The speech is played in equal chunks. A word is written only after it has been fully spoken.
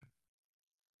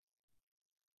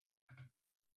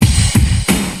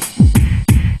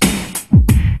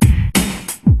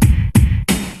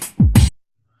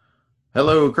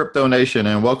Hello, Crypto Nation,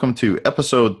 and welcome to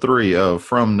episode 3 of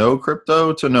From No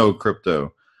Crypto to No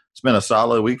Crypto. It's been a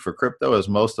solid week for crypto as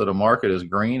most of the market is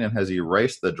green and has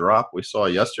erased the drop we saw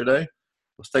yesterday.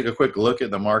 Let's take a quick look at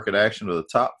the market action of the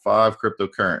top 5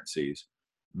 cryptocurrencies.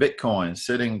 Bitcoin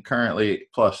sitting currently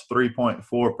plus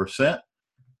 3.4%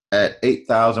 at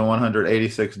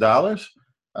 $8,186.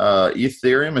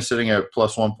 Ethereum is sitting at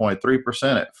plus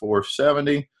 1.3% at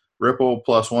 470. Ripple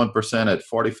plus 1% at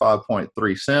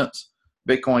 45.3 cents.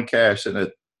 Bitcoin Cash sitting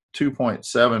at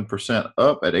 2.7%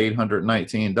 up at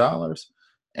 $819.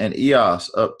 And EOS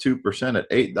up 2% at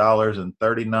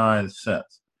 $8.39.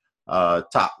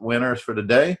 Top winners for the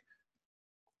day.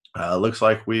 Looks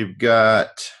like we've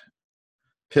got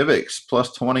Pivx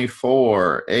plus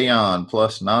 24, Aeon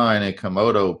plus 9, and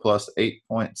Komodo plus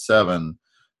 8.7.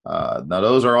 Now,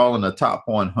 those are all in the top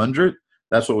 100.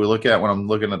 That's what we look at when I'm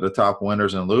looking at the top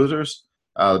winners and losers.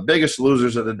 The biggest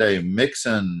losers of the day,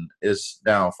 Mixin is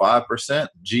down 5%,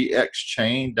 GX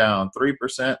Chain down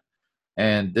 3%,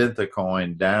 and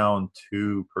Dentacoin down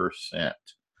 2%.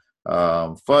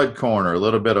 FUD Corner, a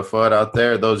little bit of FUD out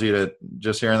there. Those of you that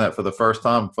just hearing that for the first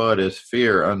time, FUD is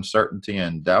fear, uncertainty,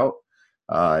 and doubt.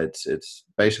 It's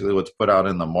basically what's put out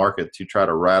in the market to try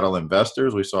to rattle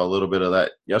investors. We saw a little bit of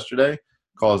that yesterday,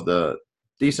 caused a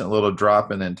decent little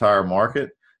drop in the entire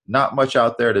market. Not much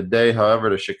out there today. However,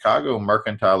 the Chicago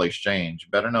Mercantile Exchange,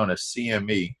 better known as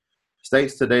CME,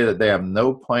 states today that they have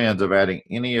no plans of adding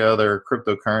any other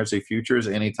cryptocurrency futures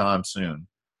anytime soon.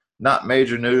 Not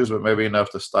major news, but maybe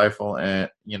enough to stifle an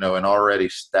already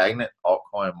stagnant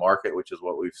altcoin market, which is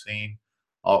what we've seen.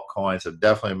 Altcoins have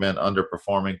definitely been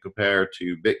underperforming compared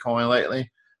to Bitcoin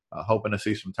lately. Hoping to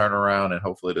see some turnaround, and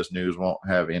hopefully this news won't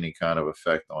have any kind of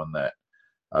effect on that.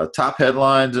 Top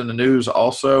headlines in the news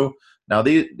also. Now,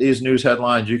 these news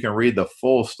headlines, you can read the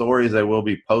full stories. They will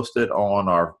be posted on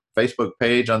our Facebook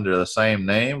page under the same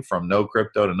name, From No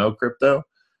Crypto to No Crypto.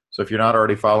 So if you're not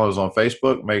already following us on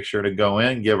Facebook, make sure to go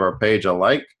in, give our page a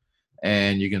like,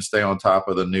 and you can stay on top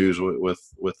of the news with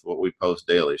what we post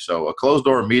daily. So a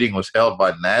closed-door meeting was held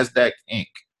by NASDAQ Inc.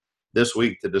 this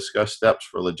week to discuss steps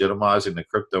for legitimizing the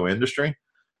crypto industry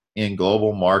in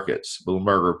global markets.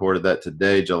 Bloomberg reported that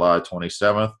today, July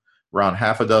 27th, around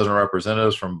half a dozen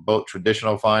representatives from both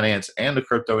traditional finance and the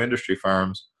crypto industry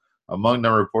firms, among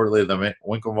them reportedly the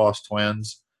Winklevoss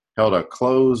twins, held a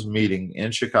closed meeting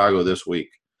in Chicago this week.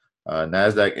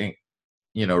 NASDAQ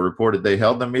Inc. reported they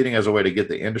held the meeting as a way to get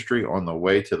the industry on the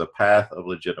way to the path of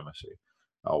legitimacy,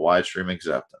 widestream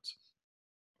acceptance.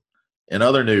 In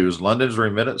other news, London's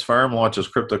remittance firm launches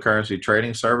cryptocurrency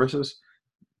trading services,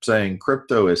 saying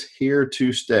crypto is here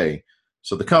to stay.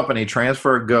 So the company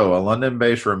TransferGo, a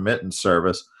London-based remittance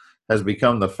service, has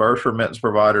become the first remittance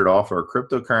provider to offer a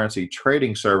cryptocurrency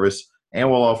trading service and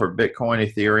will offer Bitcoin,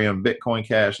 Ethereum, Bitcoin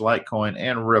Cash, Litecoin,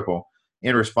 and Ripple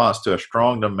in response to a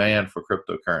strong demand for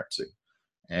cryptocurrency.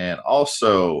 And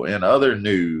also, in other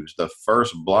news, the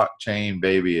first blockchain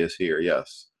baby is here.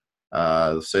 Yes.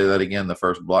 Say that again. The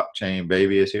first blockchain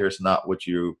baby is here. It's not what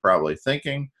you're probably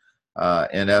thinking.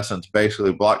 In essence,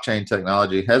 basically, blockchain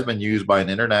technology has been used by an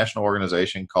international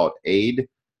organization called Aid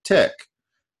Tech.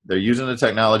 They're using the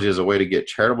technology as a way to get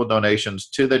charitable donations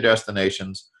to their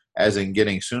destinations, as in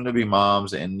getting soon-to-be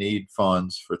moms in need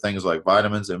funds for things like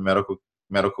vitamins and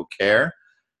medical care.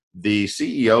 The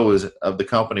CEO of the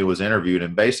company was interviewed,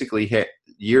 and basically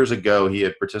years ago he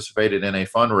had participated in a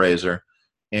fundraiser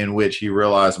in which he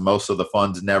realized most of the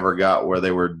funds never got where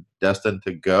they were destined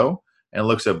to go, and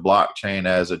looks at blockchain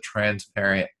as a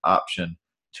transparent option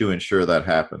to ensure that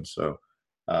happens. So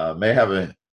may have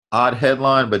an odd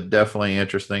headline, but definitely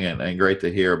interesting and great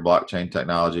to hear blockchain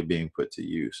technology being put to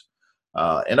use.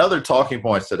 And other talking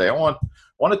points today,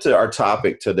 our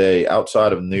topic today,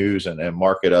 outside of news and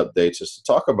market updates, is to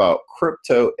talk about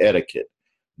crypto etiquette.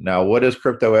 Now, what is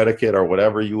crypto etiquette, or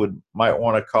whatever you might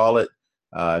want to call it?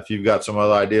 If you've got some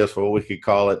other ideas for what we could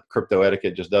call it, crypto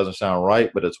etiquette just doesn't sound right,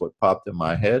 but it's what popped in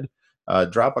my head.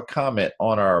 Drop a comment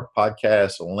on our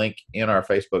podcast link in our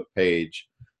Facebook page.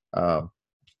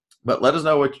 But let us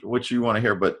know what you want to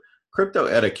hear. But crypto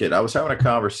etiquette, I was having a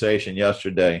conversation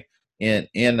yesterday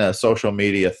in a social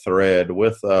media thread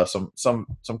with some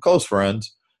close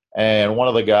friends, and one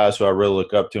of the guys who I really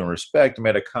look up to and respect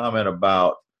made a comment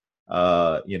about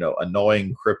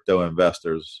annoying crypto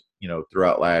investors.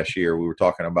 Throughout last year, we were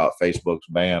talking about Facebook's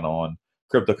ban on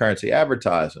cryptocurrency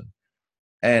advertising.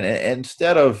 And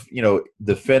instead of,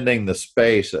 defending the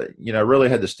space, I really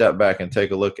had to step back and take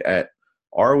a look at,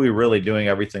 are we really doing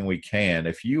everything we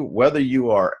can? Whether you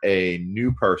are a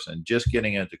new person just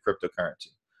getting into cryptocurrency,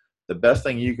 the best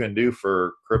thing you can do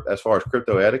as far as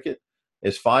crypto etiquette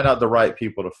is find out the right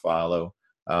people to follow.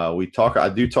 I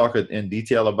do talk in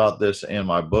detail about this in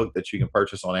my book that you can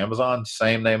purchase on Amazon.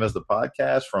 Same name as the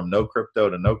podcast, From No Crypto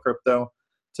to No Crypto.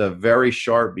 It's a very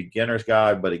sharp beginner's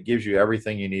guide, but it gives you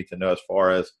everything you need to know as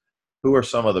far as who are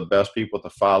some of the best people to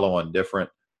follow on different,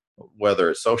 whether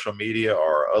it's social media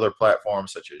or other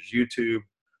platforms such as YouTube.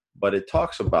 But it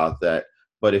talks about that.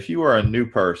 But if you are a new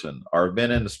person or have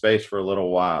been in the space for a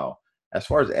little while, as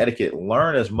far as etiquette,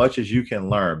 learn as much as you can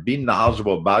learn. Be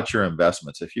knowledgeable about your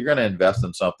investments. If you're going to invest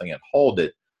in something and hold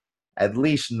it, at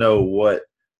least know what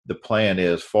the plan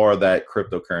is for that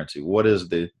cryptocurrency. What is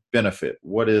the benefit?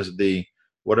 What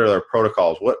are their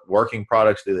protocols? What working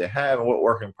products do they have, and what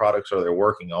working products are they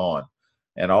working on?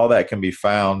 And all that can be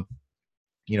found,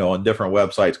 on different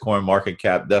websites.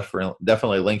 CoinMarketCap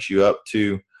definitely links you up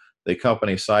to the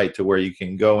company site to where you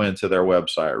can go into their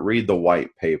website, read the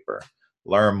white paper,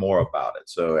 learn more about it.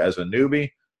 So as a newbie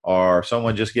or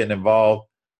someone just getting involved,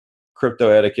 crypto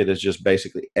etiquette is just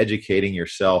basically educating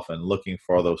yourself and looking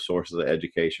for those sources of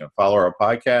education. Follow our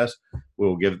podcast. We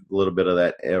will give a little bit of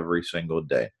that every single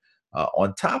day.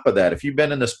 On top of that, if you've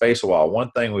been in the space a while, one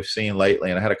thing we've seen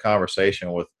lately, and I had a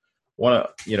conversation with one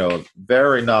of,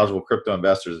 very knowledgeable crypto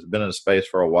investors has been in the space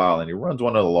for a while, and he runs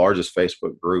one of the largest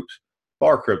Facebook groups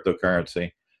for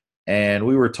cryptocurrency. And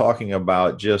we were talking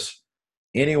about just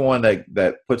anyone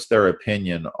that puts their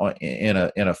opinion in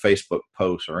a Facebook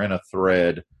post or in a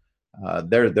thread.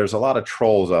 There's a lot of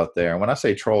trolls out there. And when I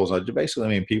say trolls, I basically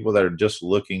mean people that are just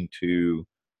looking to,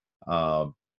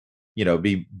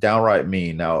 be downright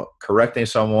mean. Now, correcting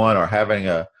someone or having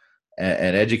an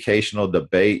educational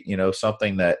debate,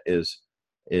 something that is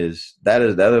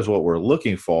what we're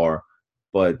looking for.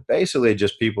 But basically,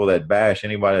 just people that bash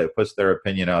anybody that puts their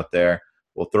opinion out there,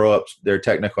 will throw up their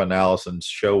technical analysis and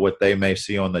show what they may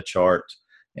see on the charts.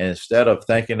 And instead of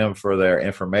thanking them for their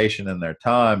information and their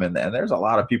time, and there's a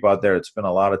lot of people out there that spend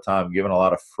a lot of time giving a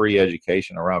lot of free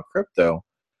education around crypto.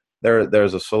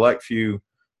 There's a select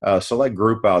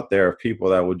group out there of people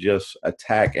that will just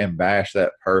attack and bash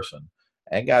that person.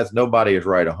 And guys, nobody is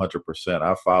right 100%.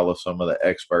 I follow some of the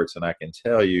experts, and I can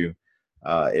tell you,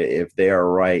 if they are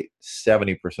right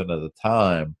 70% of the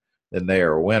time, then they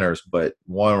are winners. But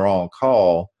one wrong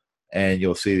call, and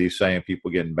you'll see these same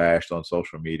people getting bashed on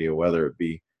social media, whether it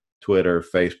be Twitter,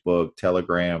 Facebook,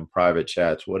 Telegram, private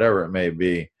chats, whatever it may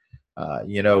be.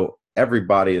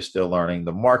 Everybody is still learning.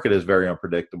 The market is very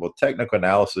unpredictable. Technical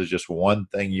analysis is just one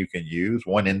thing you can use,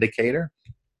 one indicator.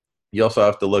 You also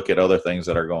have to look at other things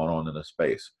that are going on in the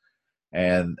space.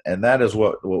 And that is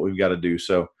what we've got to do.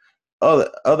 So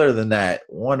other than that,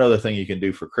 one other thing you can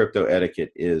do for crypto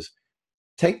etiquette is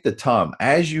take the time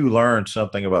as you learn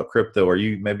something about crypto, or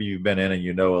maybe you've been in and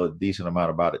you know a decent amount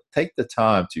about it. Take the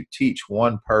time to teach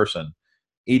one person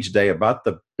each day about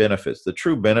the benefits, the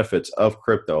true benefits of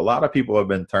crypto. A lot of people have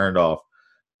been turned off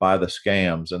by the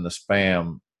scams and the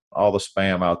spam, all the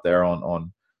spam out there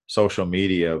on social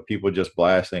media, people just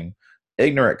blasting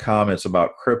ignorant comments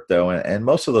about crypto. And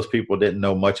most of those people didn't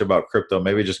know much about crypto,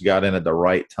 maybe just got in at the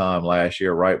right time last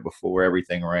year, right before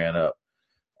everything ran up.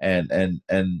 And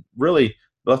really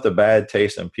left a bad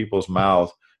taste in people's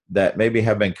mouth that maybe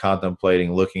have been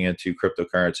contemplating looking into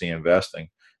cryptocurrency investing.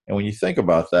 And when you think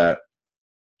about that,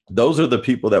 those are the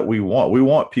people that we want. We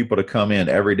want people to come in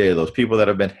every day, those people that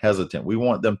have been hesitant. We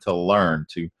want them to learn,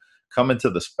 to come into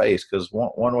the space, because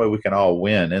one way we can all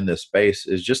win in this space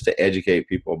is just to educate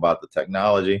people about the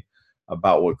technology,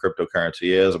 about what cryptocurrency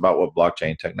is, about what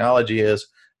blockchain technology is,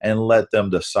 and let them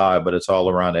decide. But it's all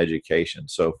around education.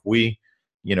 So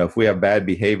if we have bad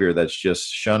behavior that's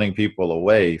just shunning people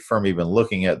away from even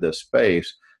looking at this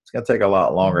space, it's going to take a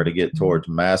lot longer to get towards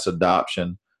mass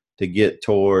adoption, to get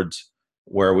towards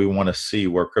where we want to see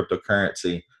where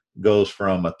cryptocurrency goes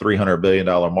from a $300 billion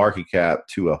market cap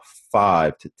to a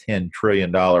 $5 to $10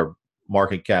 trillion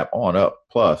market cap on up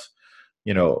plus,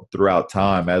 throughout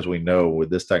time. As we know, with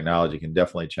this technology can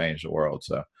definitely change the world.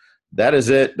 So that is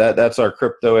it. That's our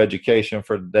crypto education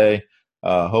for today.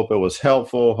 Hope it was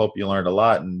helpful. Hope you learned a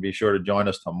lot, and be sure to join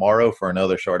us tomorrow for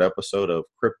another short episode of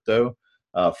Crypto,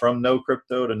 from No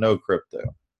Crypto to No Crypto.